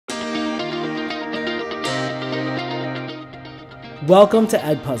Welcome to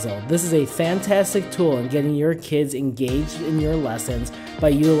EdPuzzle. This is a fantastic tool in getting your kids engaged in your lessons by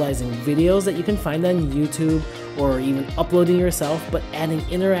utilizing videos that you can find on YouTube or even uploading yourself, but adding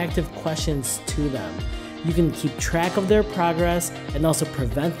interactive questions to them. You can keep track of their progress and also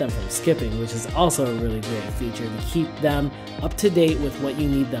prevent them from skipping, which is also a really great feature to keep them up to date with what you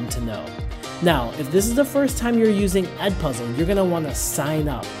need them to know. Now, if this is the first time you're using EdPuzzle, you're going to want to sign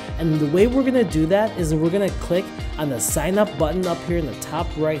up. And the way we're going to do that is we're going to click on the sign up button up here in the top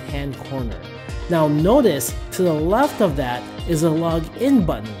right hand corner. Now notice to the left of that is a login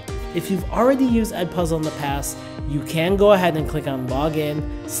button. If you've already used EdPuzzle in the past, you can go ahead and click on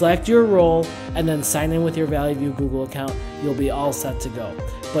login, select your role, and then sign in with your Valley View Google account. You'll be all set to go.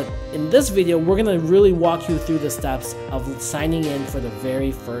 But in this video, we're going to really walk you through the steps of signing in for the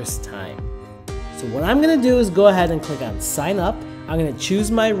very first time. So what I'm going to do is go ahead and click on sign up. I'm going to choose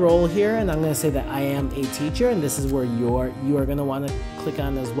my role here, and I'm going to say that I am a teacher, and this is where you are going to want to click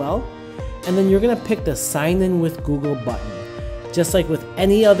on as well. And then you're going to pick the sign in with Google button. Just like with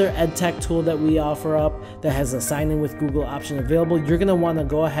any other EdTech tool that we offer up that has a sign in with Google option available, you're going to want to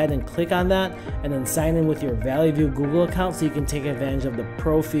go ahead and click on that and then sign in with your Valley View Google account so you can take advantage of the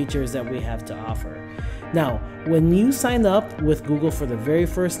pro features that we have to offer. Now, when you sign up with Google for the very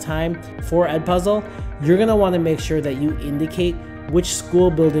first time for EdPuzzle, you're going to want to make sure that you indicate which school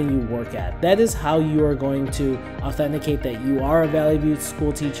building you work at. That is how you are going to authenticate that you are a Valley View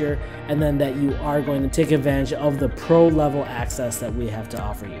school teacher, and then that you are going to take advantage of the pro level access that we have to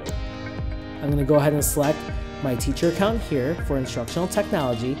offer you. I'm going to go ahead and select my teacher account here for instructional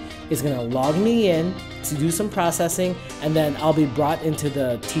technology. It's going to log me in to do some processing, and then I'll be brought into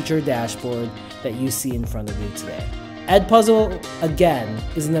the teacher dashboard that you see in front of you today. EdPuzzle, again,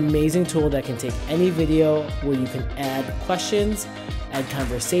 is an amazing tool that can take any video where you can add questions, add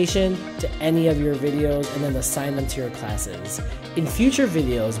conversation to any of your videos, and then assign them to your classes. In future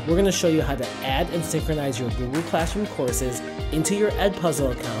videos, we're going to show you how to add and synchronize your Google Classroom courses into your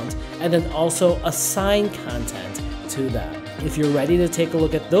EdPuzzle account, and then also assign content to them. If you're ready to take a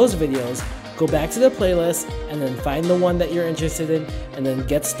look at those videos, go back to the playlist and then find the one that you're interested in and then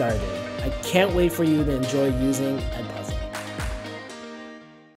get started. I can't wait for you to enjoy using EdPuzzle.